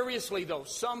 But seriously, though,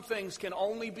 some things can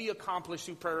only be accomplished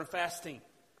through prayer and fasting.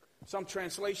 Some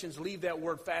translations leave that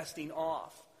word fasting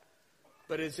off.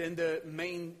 But it's in the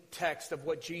main text of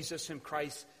what Jesus and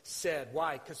Christ said.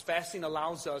 Why? Because fasting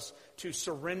allows us to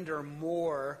surrender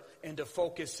more and to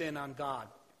focus in on God.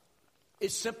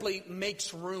 It simply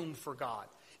makes room for God.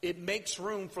 It makes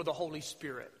room for the Holy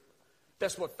Spirit.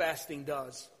 That's what fasting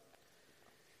does.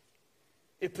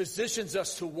 It positions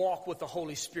us to walk with the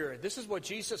Holy Spirit. This is what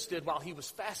Jesus did while he was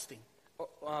fasting,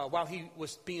 while he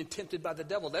was being tempted by the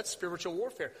devil. That's spiritual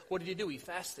warfare. What did he do? He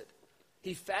fasted.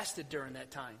 He fasted during that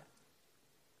time.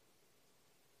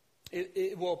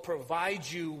 It will provide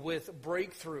you with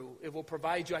breakthrough. It will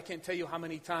provide you, I can't tell you how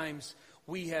many times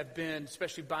we have been,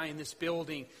 especially buying this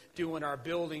building, doing our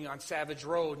building on Savage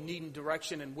Road, needing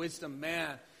direction and wisdom.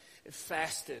 Man,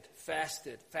 fasting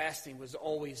was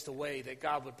always the way that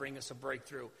God would bring us a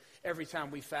breakthrough. Every time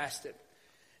we fasted.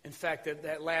 In fact,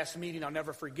 that last meeting, I'll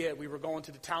never forget, we were going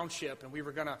to the township, and we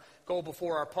were going to go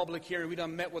before our public hearing. We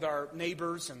done met with our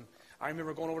neighbors, and I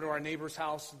remember going over to our neighbor's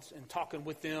house and talking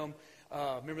with them.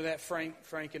 Remember that? Frank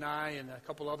and I and a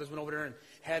couple others went over there and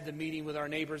had the meeting with our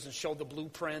neighbors and showed the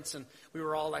blueprints, and we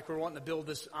were all like, we're wanting to build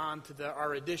this on to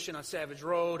our addition on Savage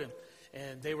Road,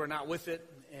 and they were not with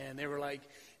it, and they were like,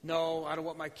 no, I don't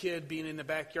want my kid being in the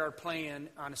backyard playing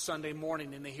on a Sunday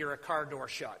morning and they hear a car door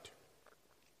shut.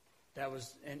 That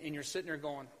was, and you're sitting there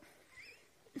going,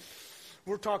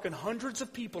 we're talking hundreds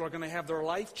of people are going to have their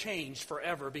life changed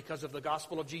forever because of the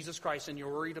gospel of Jesus Christ, and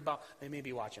you're worried about, they may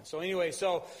be watching. So anyway,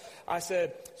 so I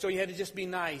said, so you had to just be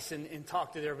nice and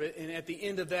talk to them. And at the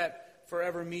end of that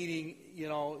forever meeting,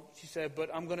 she said, but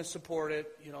I'm going to support it.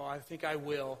 I think I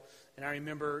will. And I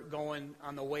remember going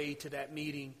on the way to that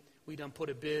meeting. We done put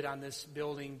a bid on this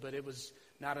building, but it was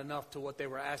not enough to what they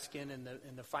were asking, and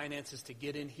the finances to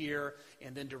get in here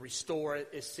and then to restore it.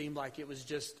 It seemed like it was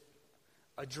just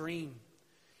a dream.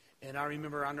 And I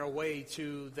remember on our way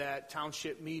to that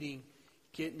township meeting,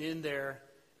 getting in there,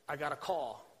 I got a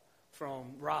call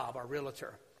from Rob, our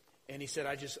realtor. And he said,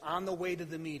 on the way to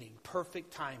the meeting,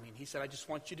 perfect timing. He said, I just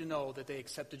want you to know that they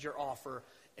accepted your offer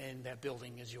and that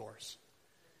building is yours.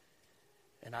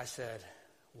 And I said,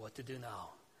 what to do now?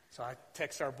 So I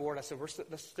texted our board. I said,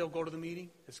 let's still go to the meeting.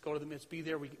 Let's be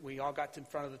there. We all got in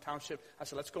front of the township. I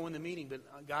said, let's go in the meeting.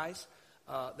 But guys,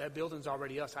 that building's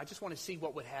already us. I just want to see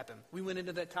what would happen. We went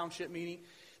into that township meeting.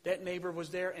 That neighbor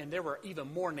was there, and there were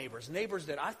even more neighbors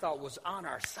that I thought was on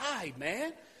our side,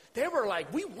 man. They were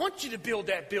like, we want you to build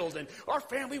that building. Our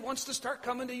family wants to start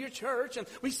coming to your church, and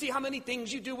we see how many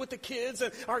things you do with the kids,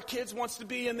 and our kids wants to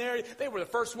be in there. They were the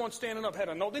first ones standing up,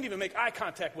 didn't even make eye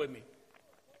contact with me.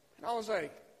 And I was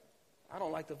like, I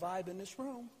don't like the vibe in this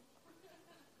room.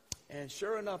 And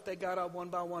sure enough, they got up one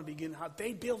by one, beginning how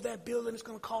they build that building. It's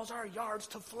going to cause our yards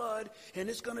to flood, and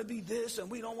it's going to be this,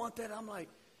 and we don't want that. I'm like,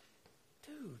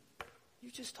 dude, you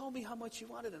just told me how much you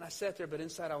wanted. And I sat there, but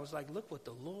inside I was like, look what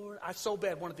the Lord, I so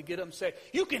bad wanted to get up and say,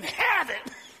 you can have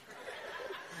it.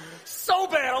 So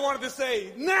bad I wanted to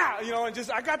say, nah, and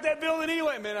just, I got that building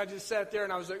anyway. Man, I just sat there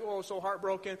and I was like, oh, so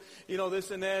heartbroken,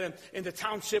 this and that. And the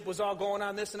township was all going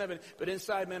on, this and that. But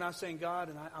inside, man, I was saying, God,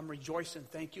 and I'm rejoicing.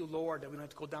 Thank you, Lord, that we don't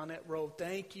have to go down that road.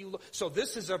 Thank you, Lord. So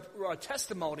this is a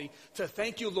testimony to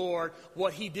thank you, Lord,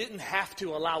 what he didn't have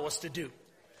to allow us to do.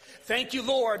 Thank you,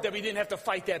 Lord, that we didn't have to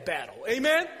fight that battle.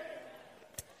 Amen?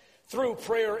 Through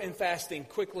prayer and fasting,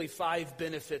 quickly 5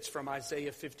 benefits from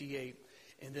Isaiah 58,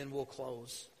 and then we'll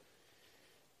close.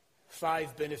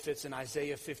 5 benefits in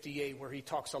Isaiah 58 where he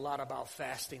talks a lot about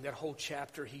fasting. That whole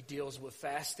chapter he deals with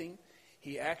fasting.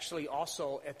 He actually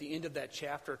also, at the end of that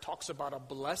chapter, talks about a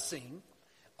blessing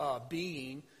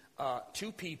being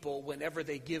to people whenever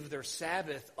they give their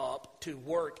Sabbath up to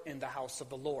work in the house of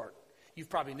the Lord. You've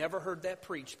probably never heard that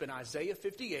preached, but in Isaiah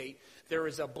 58, there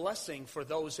is a blessing for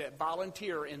those that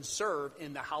volunteer and serve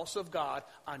in the house of God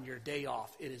on your day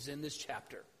off. It is in this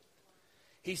chapter.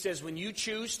 He says, when you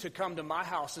choose to come to my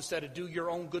house instead of do your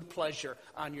own good pleasure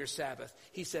on your Sabbath,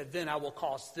 he said, then I will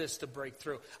cause this to break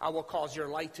through. I will cause your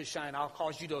light to shine. I'll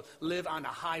cause you to live on a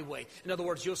highway. In other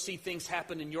words, you'll see things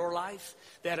happen in your life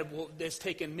that's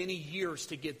taken many years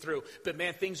to get through. But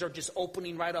man, things are just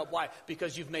opening right up. Why?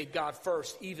 Because you've made God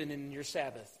first, even in your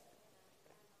Sabbath.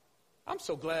 I'm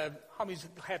so glad. How many's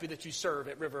happy that you serve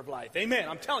at River of Life? Amen.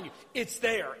 I'm telling you, it's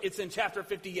there. It's in chapter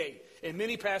 58. And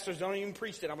many pastors don't even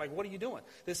preach it. I'm like, what are you doing?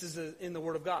 This is in the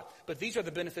Word of God. But these are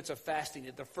the benefits of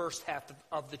fasting. The first half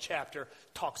of the chapter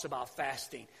talks about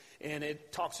fasting. And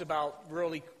it talks about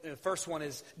really, the first one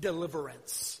is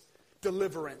deliverance.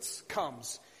 Deliverance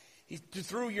comes.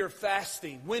 Through your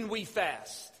fasting, when we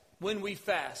fast,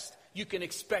 you can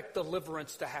expect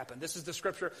deliverance to happen. This is the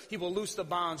scripture. He will loose the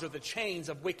bonds or the chains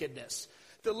of wickedness.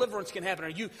 Deliverance can happen.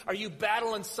 Are you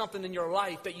battling something in your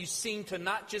life that you seem to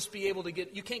not just be able to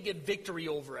get, you can't get victory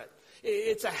over it.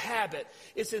 It's a habit.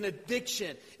 It's an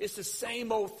addiction. It's the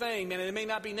same old thing, man. And it may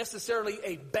not be necessarily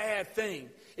a bad thing.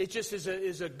 It just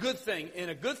is a good thing.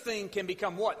 And a good thing can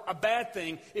become what? A bad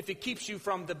thing if it keeps you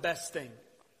from the best thing.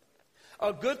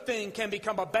 A good thing can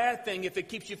become a bad thing if it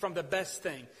keeps you from the best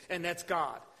thing. And that's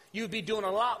God. You'd be doing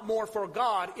a lot more for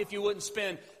God if you wouldn't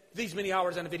spend these many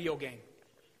hours on a video game.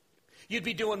 You'd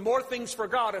be doing more things for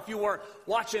God if you weren't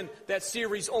watching that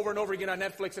series over and over again on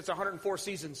Netflix. It's 104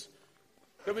 seasons.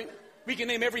 We can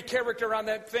name every character on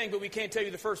that thing, but we can't tell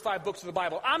you the first 5 books of the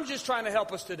Bible. I'm just trying to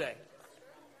help us today.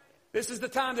 This is the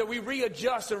time that we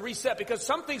readjust and reset because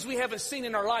some things we haven't seen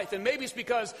in our life. And maybe it's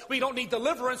because we don't need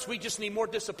deliverance. We just need more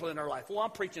discipline in our life. Well,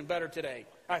 I'm preaching better today,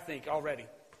 I think, already.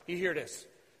 You hear this?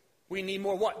 We need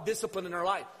more what? Discipline in our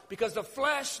life. Because the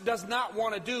flesh does not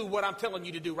want to do what I'm telling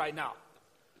you to do right now.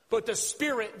 But the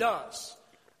Spirit does.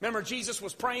 Remember Jesus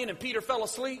was praying and Peter fell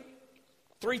asleep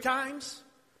 3 times?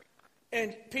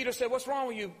 And Peter said, what's wrong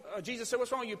with you? Jesus said,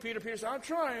 what's wrong with you, Peter? Peter said, I'm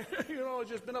trying.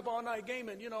 Just been up all night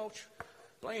gaming,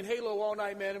 playing Halo all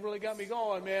night, man. It really got me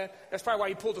going, man. That's probably why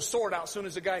he pulled the sword out as soon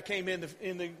as the guy came in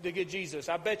to get Jesus.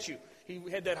 I bet you. He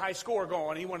had that high score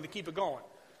going. He wanted to keep it going.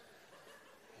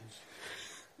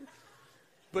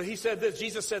 But he said this,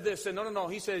 Jesus said this, and no.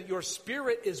 He said, your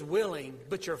spirit is willing,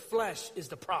 but your flesh is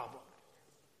the problem.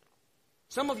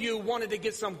 Some of you wanted to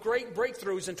get some great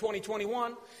breakthroughs in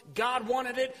 2021. God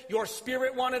wanted it, your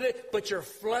spirit wanted it, but your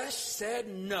flesh said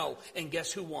no. And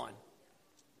guess who won?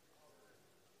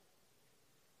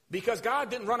 Because God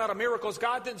didn't run out of miracles.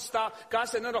 God didn't stop. God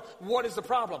said, no. What is the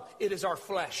problem? It is our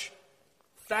flesh.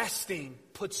 Fasting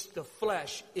puts the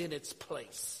flesh in its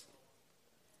place.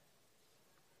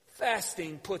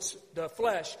 Fasting puts the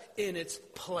flesh in its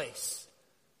place.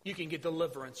 You can get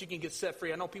deliverance. You can get set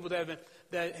free. I know people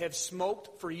that have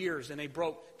smoked for years and they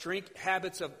broke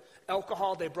habits of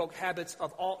alcohol. They broke habits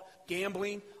of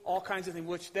gambling, all kinds of things,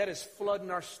 which that is flooding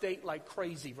our state like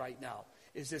crazy right now,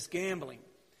 is this gambling.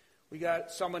 We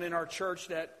got someone in our church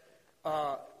that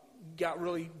got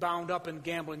really bound up in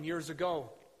gambling years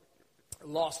ago.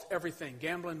 Lost everything.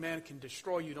 Gambling, man, can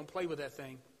destroy you. Don't play with that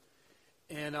thing.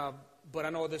 And but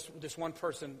I know this one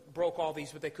person broke all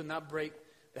these, but they could not break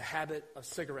the habit of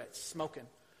cigarettes, smoking.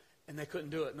 And they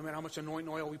couldn't do it. No matter how much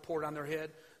anointing oil we poured on their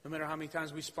head, no matter how many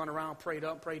times we spun around, prayed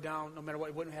up, prayed down, no matter what,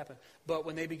 it wouldn't happen. But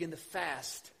when they begin to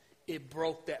fast, it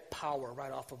broke that power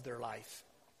right off of their life.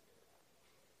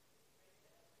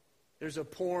 There's a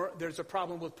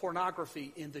problem with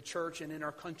pornography in the church and in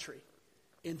our country,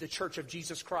 in the church of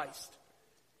Jesus Christ.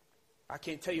 I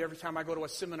can't tell you every time I go to a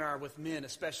seminar with men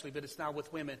especially, but it's now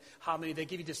with women, how many, they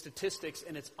give you the statistics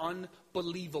and it's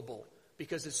unbelievable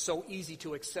because it's so easy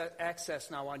to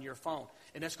access now on your phone.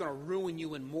 And that's going to ruin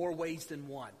you in more ways than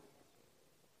one.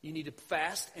 You need to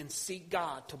fast and seek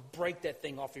God to break that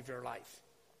thing off of your life.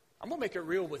 I'm going to make it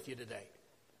real with you today.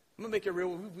 I'm going to make it real.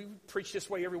 We preach this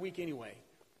way every week anyway.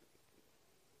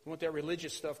 You want that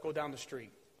religious stuff, go down the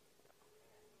street.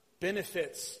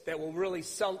 Benefits that will really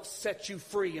set you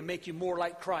free and make you more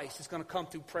like Christ is going to come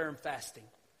through prayer and fasting.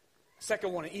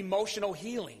 Second one, emotional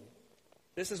healing.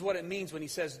 This is what it means when he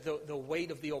says the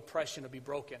weight of the oppression to be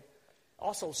broken.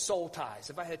 Also, soul ties.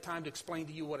 If I had time to explain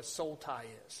to you what a soul tie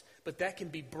is. But that can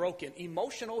be broken.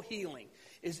 Emotional healing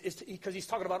is because he's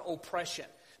talking about oppression,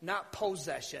 not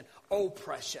possession,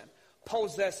 oppression.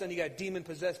 Possession, you got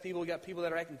demon-possessed people. You got people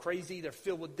that are acting crazy. They're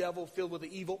filled with devil, filled with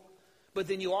the evil. But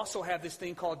then you also have this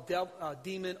thing called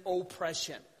demon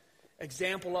oppression.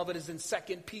 Example of it is in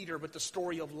 2 Peter with the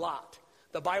story of Lot.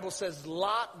 The Bible says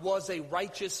Lot was a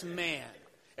righteous man.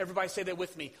 Everybody say that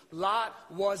with me. Lot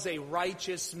was a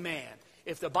righteous man.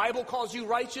 If the Bible calls you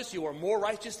righteous, you are more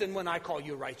righteous than when I call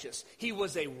you righteous. He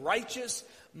was a righteous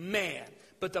man.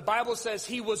 But the Bible says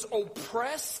he was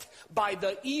oppressed by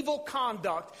the evil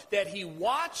conduct that he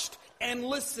watched and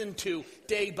listened to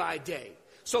day by day.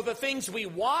 So the things we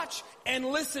watch and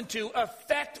listen to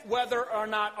affect whether or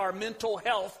not our mental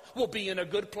health will be in a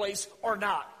good place or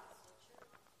not.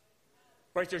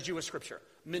 Right there's Jewish scripture.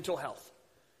 Mental health.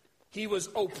 He was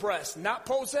oppressed, not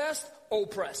possessed,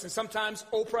 oppressed. And sometimes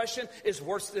oppression is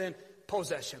worse than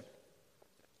possession.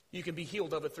 You can be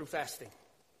healed of it through fasting.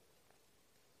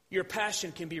 Your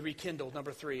passion can be rekindled.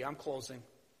 Number 3, I'm closing.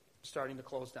 Starting to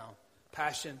close down.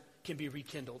 Passion can be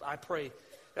rekindled. I pray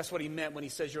that's what he meant when he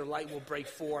says your light will break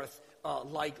forth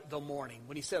like the morning.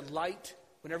 When he said light,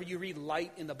 whenever you read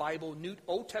light in the Bible,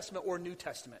 Old Testament or New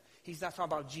Testament, he's not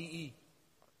talking about GE.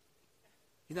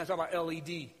 He's not talking about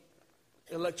LED.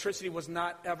 Electricity was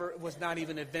not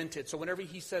even invented. So whenever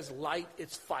he says light,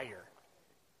 it's fire.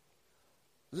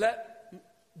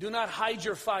 Do not hide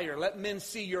your fire. Let men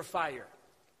see your fire.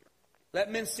 Let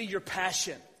men see your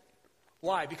passion.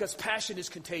 Why? Because passion is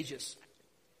contagious.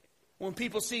 When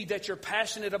people see that you're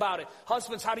passionate about it.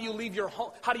 Husbands, how do you lead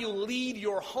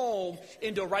your home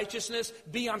into righteousness?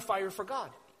 Be on fire for God.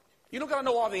 You don't got to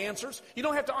know all the answers. You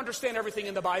don't have to understand everything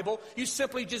in the Bible. You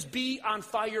simply just be on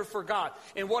fire for God.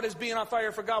 And what is being on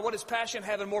fire for God? What is passion?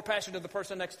 Having more passion than the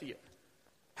person next to you.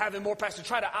 Having more passion.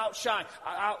 Try to outshine,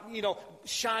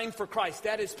 shine for Christ.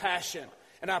 That is passion.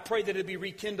 And I pray that it be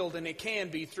rekindled, and it can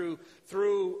be through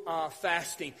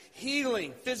fasting.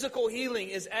 Healing, physical healing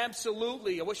is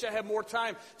absolutely, I wish I had more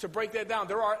time to break that down.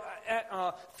 There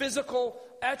are physical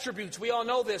attributes. We all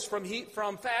know this from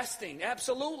fasting.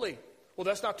 Absolutely. Well,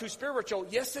 that's not too spiritual.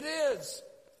 Yes, it is.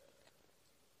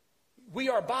 We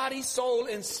are body, soul,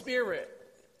 and spirit.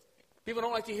 People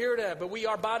don't like to hear that, but we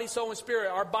are body, soul, and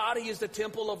spirit. Our body is the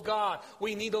temple of God.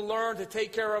 We need to learn to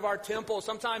take care of our temple.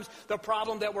 Sometimes the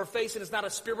problem that we're facing is not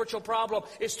a spiritual problem.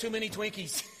 It's too many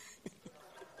Twinkies.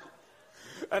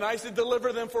 And I used to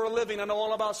deliver them for a living. I know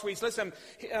all about sweets. Listen,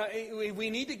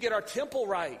 we need to get our temple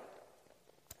right.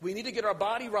 We need to get our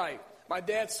body right. My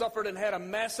dad suffered and had a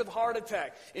massive heart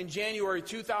attack in January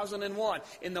 2001.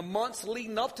 In the months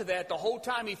leading up to that, the whole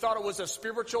time he thought it was a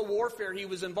spiritual warfare he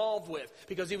was involved with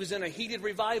because he was in a heated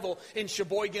revival in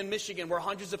Sheboygan, Michigan, where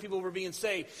hundreds of people were being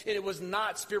saved. And it was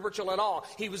not spiritual at all.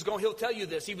 He'll tell you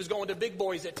this. He was going to Big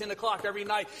Boys at 10 o'clock every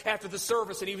night after the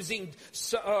service, and he was eating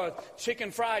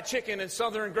fried chicken and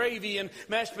southern gravy and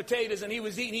mashed potatoes, and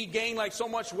he gained like so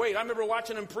much weight. I remember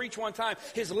watching him preach one time,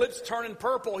 his lips turning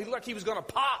purple. He looked like he was going to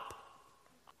pop.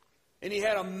 And he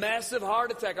had a massive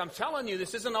heart attack. I'm telling you,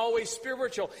 this isn't always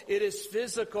spiritual. It is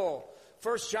physical.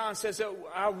 1 John says that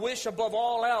I wish above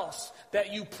all else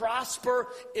that you prosper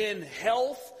in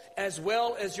health as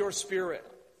well as your spirit.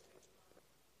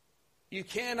 You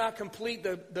cannot complete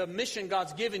the mission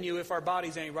God's given you if our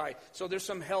bodies ain't right. So there's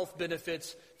some health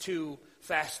benefits to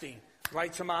fasting.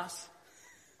 Right, Tomas?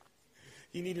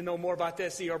 You need to know more about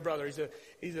that. See our brother.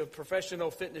 He's a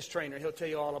professional fitness trainer. He'll tell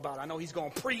you all about it. I know he's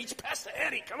going to preach. Pastor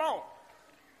Eddie, come on.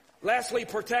 Lastly,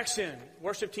 protection.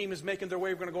 Worship team is making their way.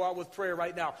 We're going to go out with prayer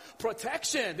right now.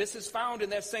 Protection. This is found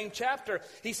in that same chapter.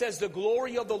 He says, the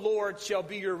glory of the Lord shall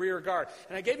be your rear guard.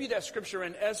 And I gave you that scripture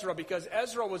in Ezra because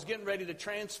Ezra was getting ready to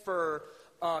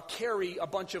carry a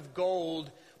bunch of gold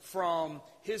from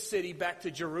his city back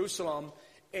to Jerusalem.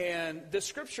 And the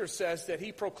scripture says that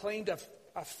he proclaimed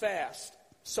a fast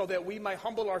so that we might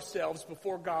humble ourselves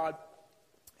before God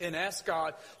and ask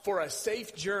God for a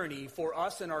safe journey for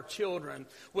us and our children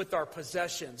with our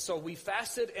possessions. So we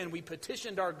fasted and we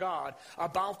petitioned our God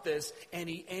about this, and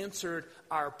he answered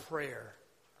our prayer.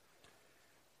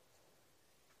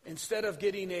 Instead of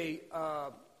getting a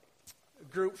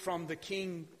group from the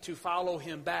king to follow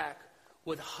him back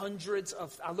with hundreds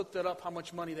of, I looked it up how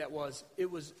much money that was. It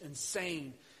was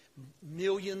insane.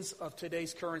 Millions of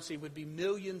today's currency would be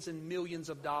millions and millions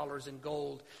of dollars in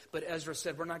gold. But Ezra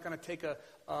said, we're not going to take a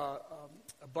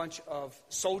bunch of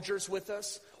soldiers with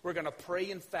us. We're going to pray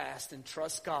and fast and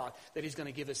trust God that He's going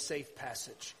to give us safe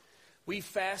passage. We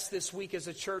fast this week as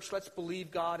a church. Let's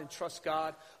believe God and trust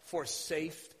God for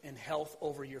safe and health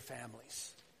over your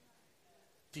families.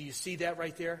 Do you see that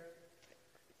right there?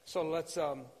 So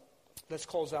let's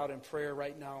close out in prayer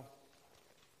right now.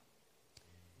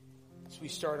 As we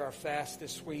start our fast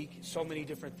this week, so many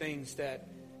different things that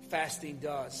fasting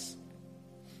does.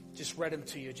 Just read them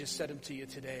to you. Just said them to you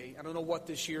today. I don't know what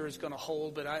this year is going to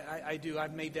hold, but I do.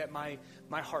 I've made that my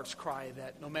heart's cry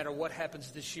that no matter what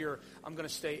happens this year, I'm going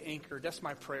to stay anchored. That's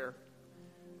my prayer.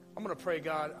 I'm going to pray,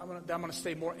 God, I'm going to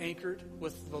stay more anchored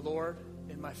with the Lord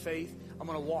in my faith. I'm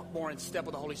going to walk more in step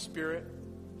with the Holy Spirit.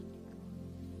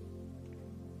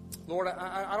 Lord,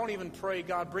 I don't even pray,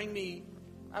 God, bring me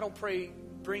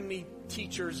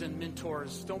teachers and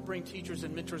mentors. Don't bring teachers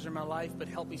and mentors in my life, but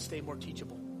help me stay more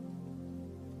teachable.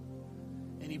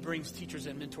 And He brings teachers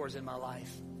and mentors in my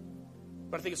life.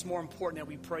 But I think it's more important that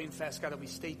we pray and fast, God, that we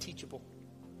stay teachable.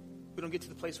 We don't get to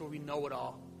the place where we know it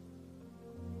all.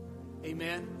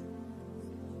 Amen.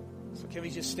 So can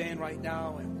we just stand right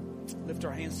now and lift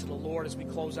our hands to the Lord as we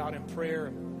close out in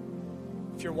prayer?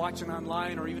 If you're watching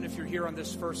online, or even if you're here on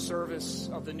this first service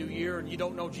of the new year and you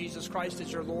don't know Jesus Christ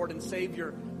as your Lord and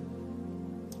Savior,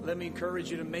 let me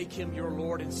encourage you to make Him your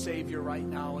Lord and Savior right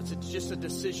now. It's just a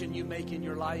decision you make in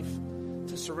your life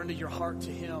to surrender your heart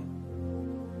to Him.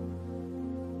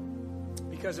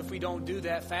 Because if we don't do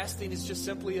that, fasting is just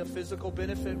simply a physical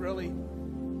benefit, really.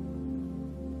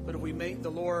 But if we make the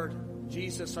Lord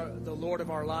Jesus the Lord of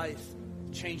our life,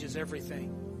 it changes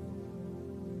everything.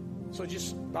 So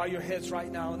just bow your heads right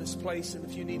now in this place. And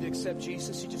if you need to accept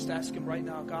Jesus, you just ask Him right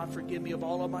now, God, forgive me of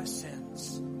all of my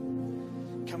sins.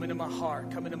 Come into my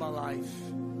heart. Come into my life.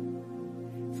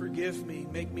 Forgive me.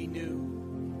 Make me new.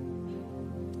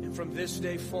 And from this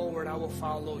day forward, I will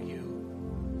follow you.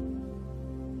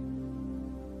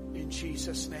 In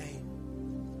Jesus' name.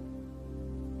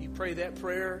 You pray that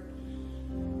prayer.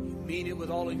 You mean it with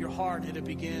all of your heart. It'll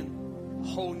begin a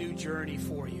whole new journey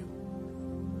for you.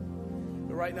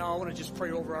 But right now, I want to just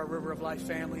pray over our River of Life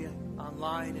family,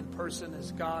 online, in person,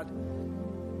 as God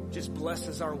just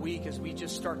blesses our week as we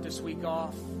just start this week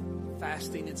off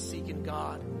fasting and seeking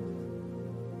God.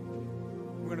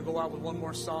 We're going to go out with one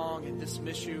more song and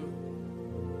dismiss you.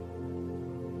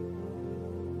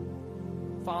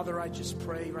 Father, I just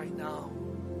pray right now,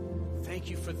 thank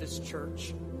you for this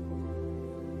church.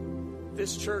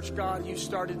 This church, God, you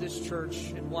started this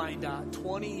church in Wyandotte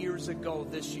 20 years ago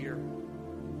this year.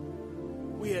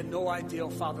 We had no idea,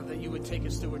 Father, that you would take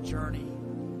us through a journey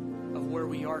of where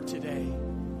we are today.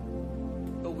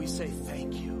 But we say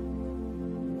thank you.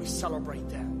 We celebrate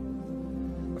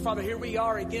that. But Father, here we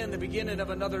are again, the beginning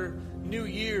of another new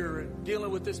year,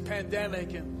 dealing with this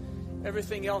pandemic and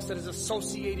everything else that is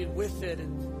associated with it,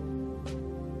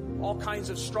 and all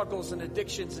kinds of struggles and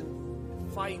addictions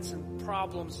and fights and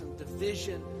problems and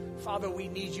division. Father, we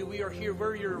need you. We are here.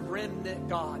 We're your remnant,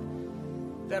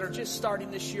 God, that are just starting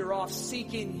this year off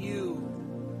seeking you.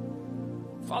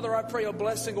 Father, I pray a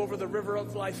blessing over the River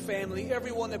of Life family,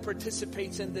 everyone that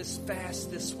participates in this fast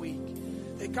this week.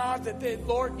 That God, that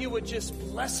Lord, you would just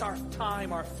bless our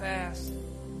time, our fast.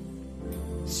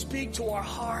 Speak to our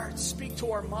hearts, speak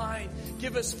to our mind.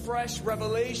 Give us fresh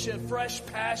revelation, fresh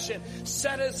passion.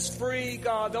 Set us free,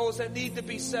 God, those that need to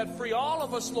be set free. All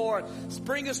of us, Lord,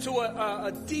 bring us to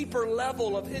a deeper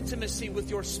level of intimacy with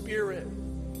your Spirit.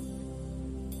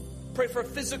 Pray for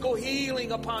physical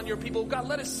healing upon your people. God,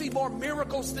 let us see more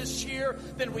miracles this year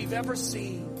than we've ever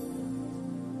seen.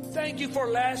 Thank you for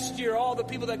last year, all the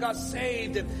people that got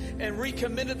saved and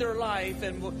recommitted their life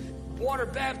and water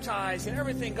baptized and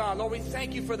everything, God. Lord, we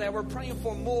thank you for that. We're praying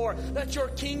for more. Let your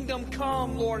kingdom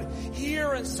come, Lord,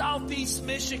 here in Southeast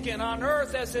Michigan, on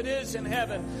earth as it is in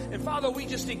heaven. And Father, we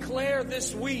just declare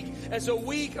this week as a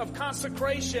week of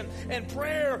consecration and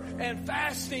prayer and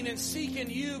fasting and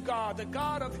seeking you, God, the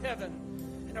God of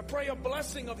heaven. And I pray a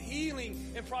blessing of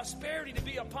healing and prosperity to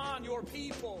be upon your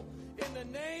people. In the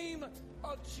name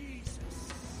of Jesus.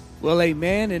 Well,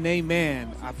 amen and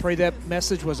amen. I pray that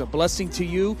message was a blessing to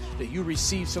you, that you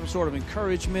received some sort of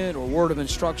encouragement or word of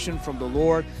instruction from the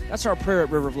Lord. That's our prayer at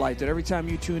River of Life, that every time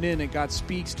you tune in, that God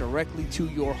speaks directly to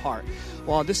your heart.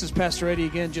 Well, this is Pastor Eddie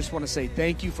again. Just want to say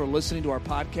thank you for listening to our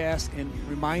podcast and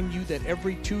remind you that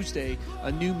every Tuesday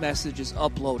a new message is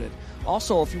uploaded.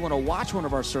 Also, if you want to watch one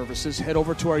of our services, head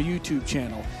over to our YouTube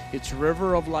channel. It's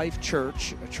River of Life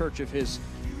Church, a church of His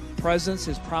presence,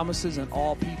 His promises, and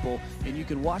all people. And you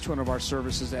can watch one of our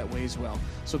services that way as well.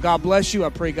 So God bless you. I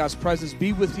pray God's presence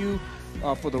be with you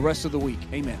for the rest of the week.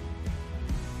 Amen.